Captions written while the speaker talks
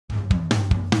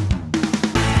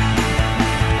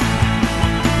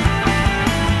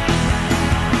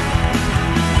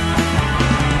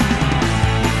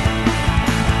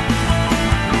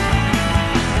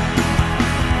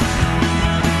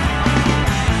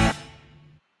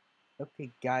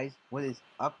Okay guys, what is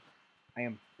up? I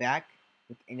am back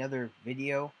with another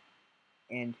video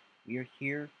and we are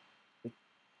here with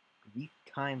Greif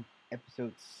Time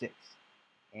episode 6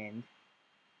 and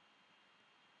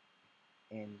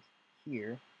and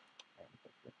here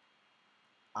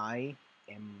I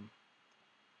am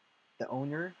the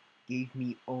owner gave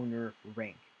me owner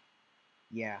rank.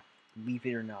 Yeah, believe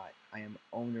it or not, I am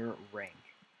owner rank.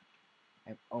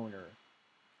 I'm owner.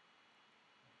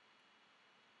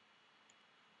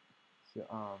 So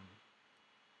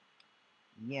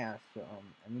yeah, so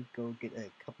let me go get a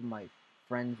couple of my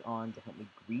friends on to help me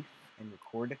grief and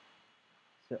record.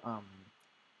 So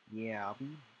yeah, I'll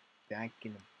be back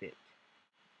in a bit.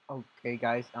 Okay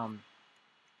guys, I'm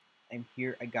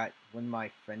here. I got one of my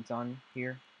friends on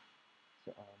here.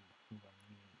 So hold on, let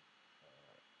me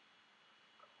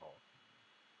call him.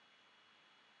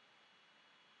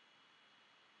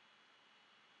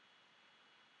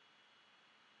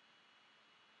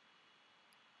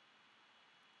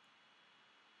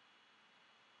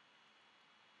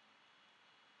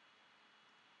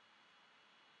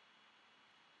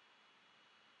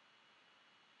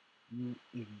 You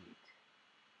idiot.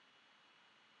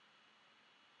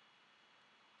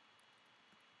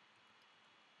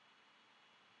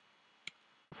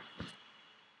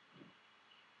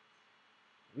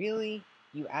 Really?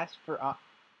 You asked for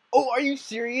Oh, are you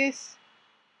serious?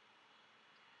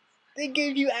 They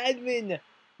gave you admin.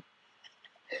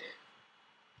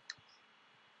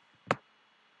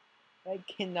 I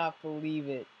cannot believe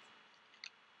it.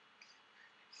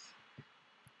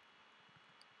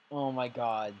 Oh my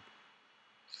god.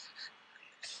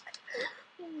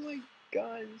 Oh my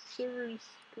god, server's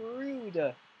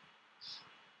screwed.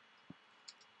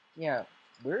 Yeah,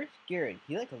 where's Garrett?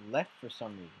 He like left for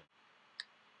some reason.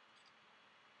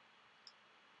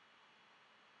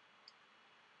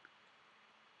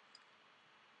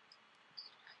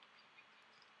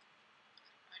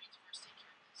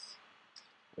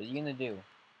 What are you gonna do?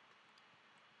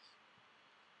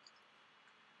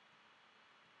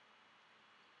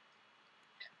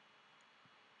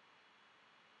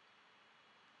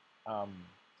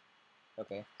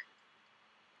 Okay.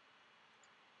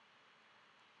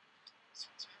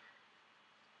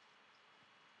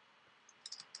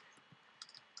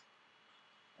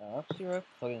 Let's see what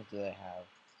plugins do they have.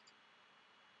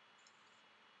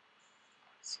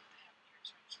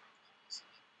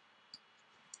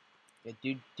 Yeah,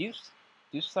 dude,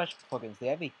 do slash plugins. They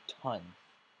have a ton.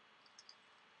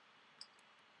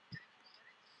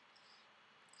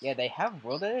 Yeah, they have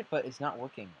world edit, but it's not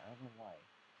working. I don't know why.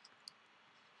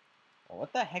 Well,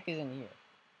 what the heck is in here?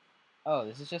 Oh,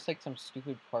 this is just like some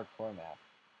stupid parkour map.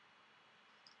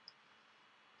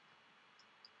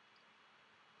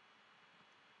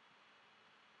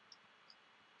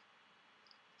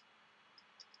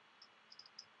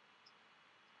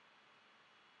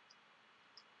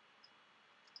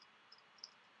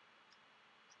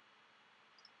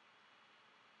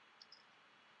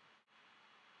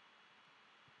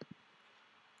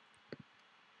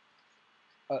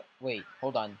 Wait,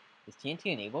 hold on. Is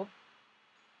TNT enabled?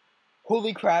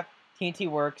 Holy crap! TNT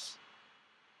works.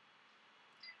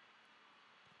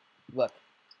 Look,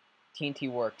 TNT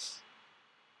works.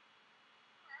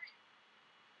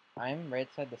 I'm right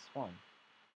outside the spawn.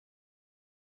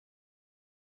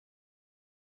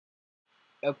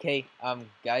 Okay,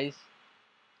 guys,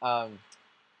 um,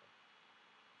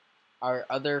 our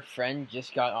other friend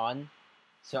just got on,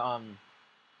 so, I'm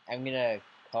gonna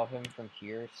call him from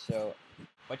here, so,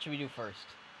 what should we do first?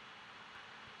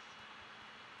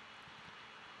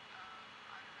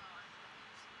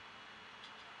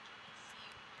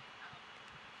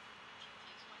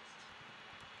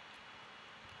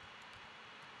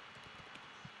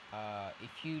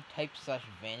 If you type slash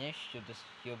vanish,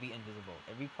 you'll be invisible.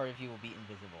 Every part of you will be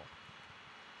invisible.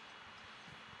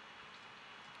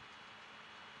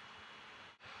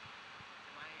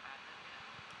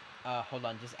 Hold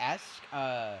on, just ask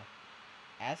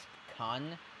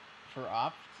Khan for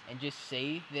op, and just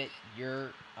say that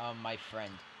you're, my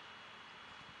friend.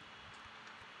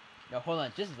 No, hold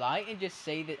on, just lie and just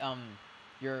say that,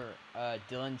 you're,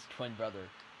 Dylan's twin brother.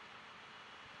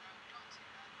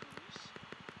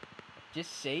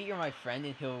 Just say you're my friend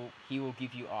and he will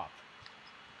give you op.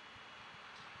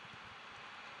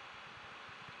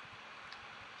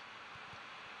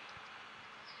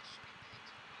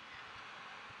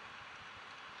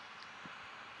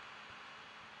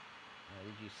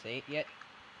 Did you say it yet?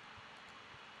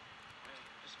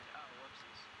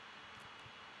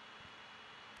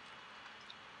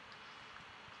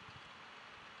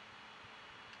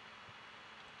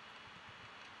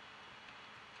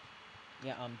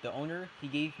 Yeah, the owner, he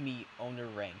gave me owner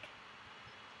rank.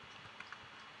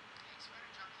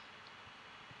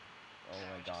 Oh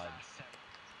my god.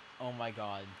 Oh my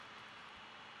god.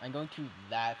 I'm going to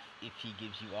laugh if he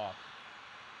gives you off.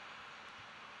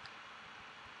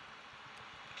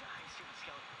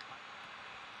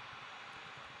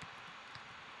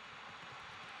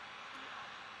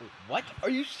 Wait, what? Are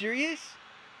you serious?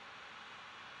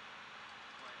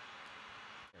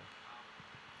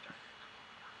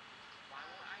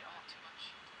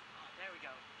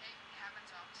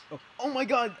 Oh my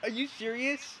god, are you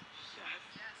serious?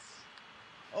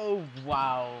 Oh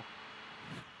wow.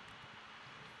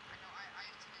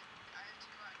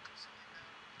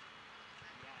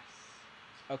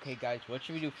 Okay guys, what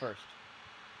should we do first?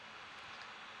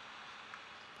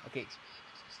 Okay.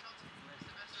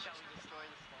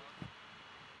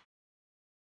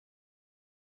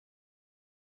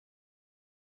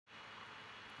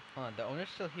 Hold on, the owner's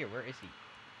still here. Where is he?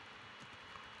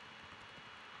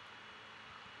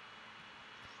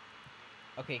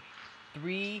 Okay.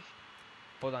 3.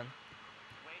 Hold on.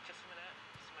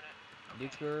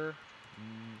 Nuker.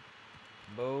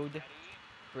 Mode.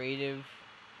 Creative.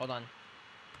 Hold on.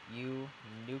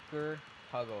 Nuker.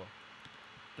 Toggle.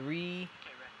 3,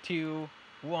 2,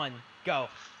 1, go.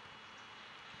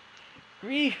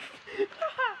 Greif!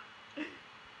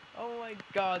 Oh my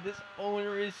god, this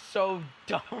owner is so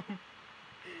dumb.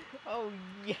 Oh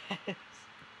yes.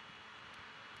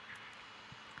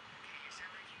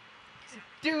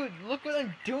 Dude, look what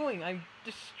I'm doing. I'm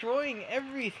destroying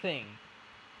everything.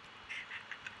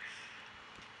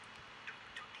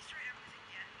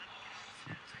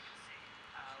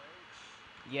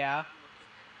 Yeah.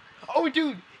 Oh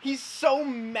dude, he's so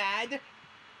mad.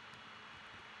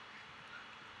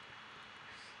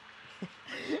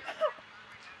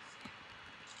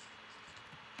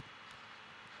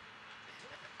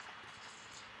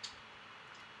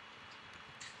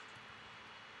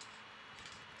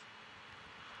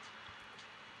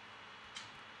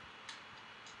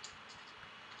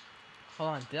 Hold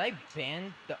on, did I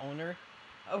ban the owner?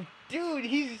 Oh dude,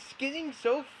 he's getting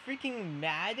so freaking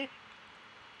mad.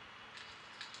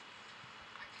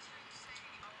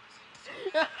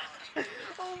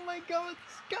 Oh my god,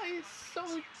 this guy is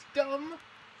so dumb.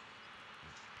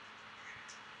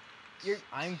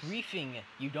 I'm griefing.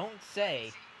 You don't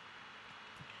say.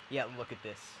 Yeah, look at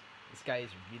this. This guy is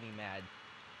really mad.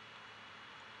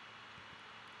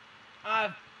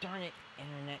 Ah, darn it.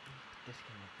 Internet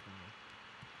disconnected me.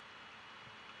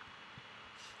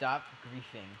 Stop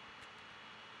griefing.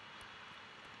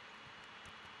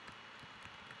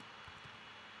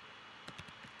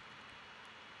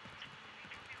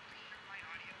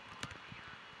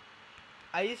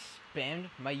 I just spammed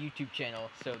my YouTube channel,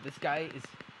 so this guy is...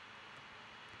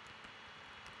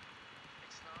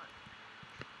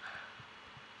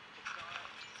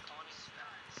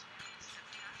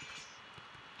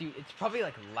 Dude, it's probably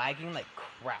like lagging like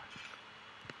crap.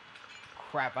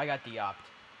 Crap, I got the opt.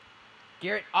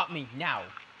 Garrett, opt me now.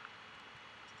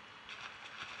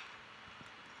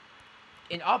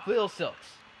 In op Little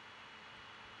Silks.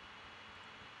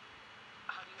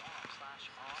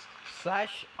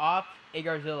 Slash opt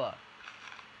Agarzilla.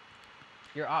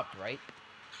 You're opt, right?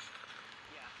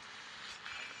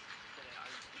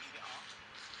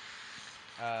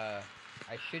 I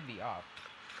should be off.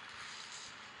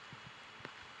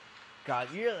 God,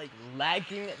 you're like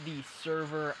lagging the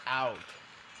server out.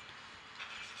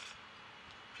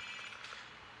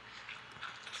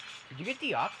 Did you get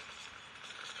the opt?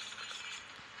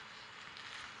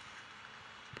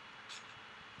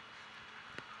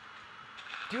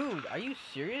 Dude, are you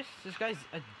serious? This guy's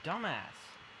a dumbass.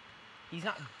 He's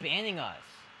not banning us.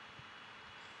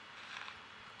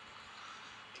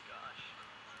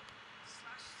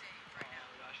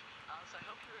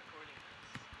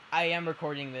 I am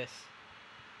recording this.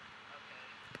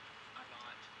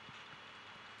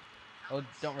 Oh,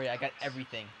 don't worry, I got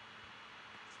everything.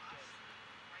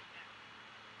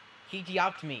 He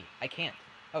de-opted me. I can't.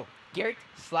 Oh, Garrett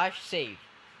slash save.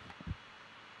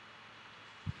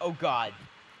 Oh god.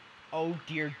 Oh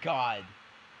dear god.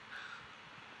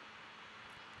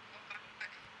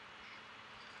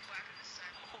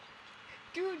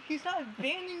 Dude, he's not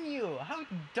banning you. How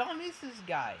dumb is this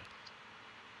guy?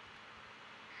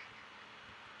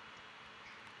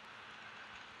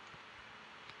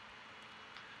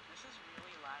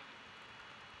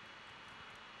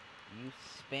 You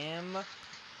spam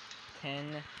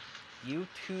 10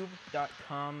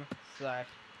 youtube.com/.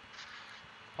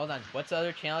 Hold on, what's the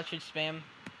other channel I should spam?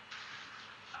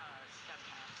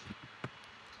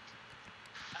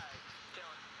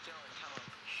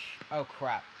 Oh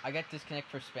crap, I got disconnect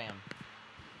for spam.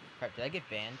 Crap, did I get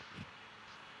banned?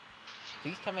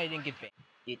 Please tell me I didn't get banned.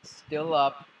 It's still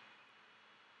up.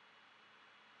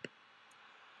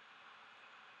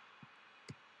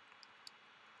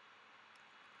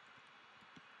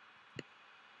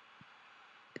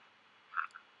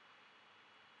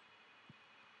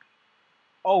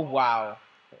 Oh, wow.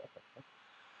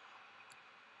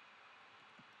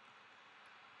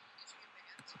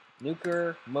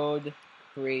 Nuker mode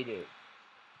creative.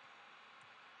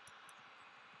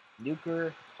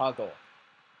 Nuker toggle.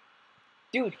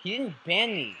 Dude, he didn't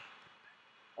ban me.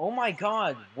 Oh my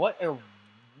god, what a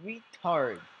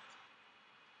retard.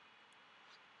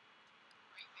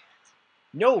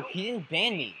 No, he didn't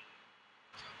ban me.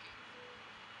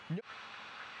 No.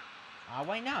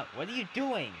 Why not? What are you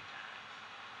doing?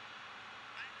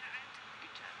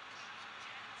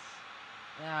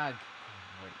 Ah,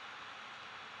 great.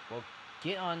 Well,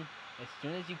 get on as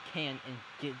soon as you can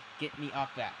and get me off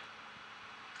that.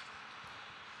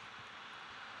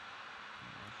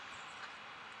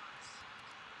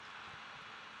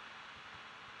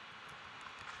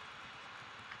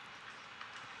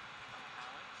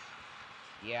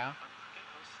 Yeah.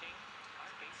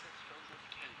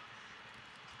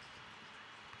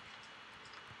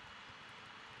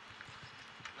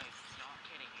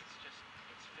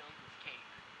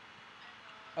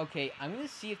 Okay, I'm gonna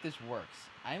see if this works.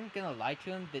 I'm gonna lie to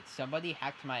him that somebody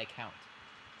hacked my account.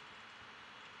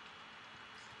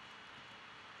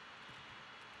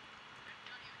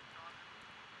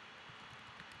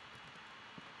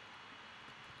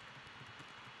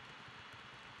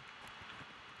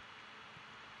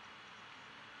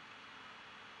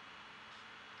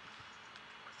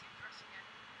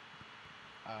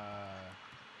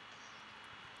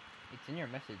 It's in your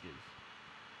messages.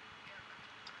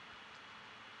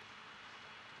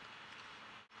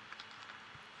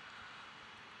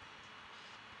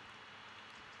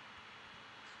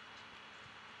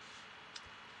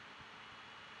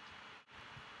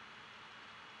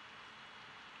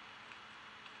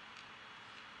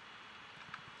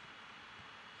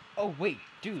 Oh wait,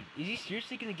 dude, is he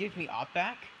seriously gonna give me op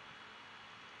back?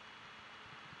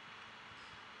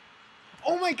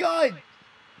 Oh my god!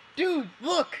 Dude,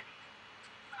 look!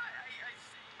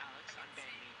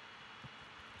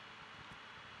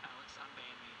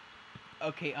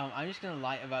 Okay, I'm just gonna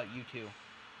lie about you two.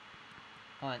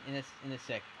 Hold on, in a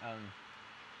sec.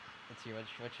 Let's see,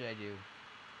 what should I do?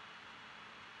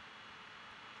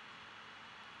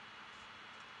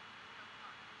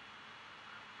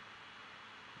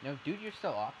 No, dude, you're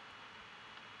still off.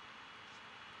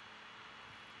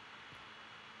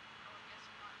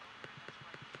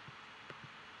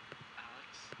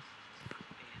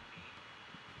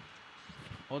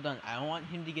 Hold on, I don't want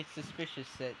him to get suspicious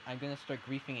that I'm gonna start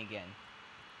griefing again.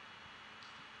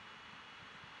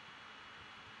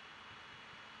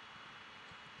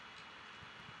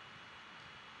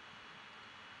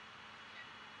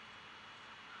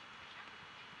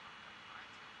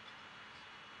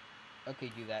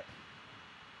 Okay, do that.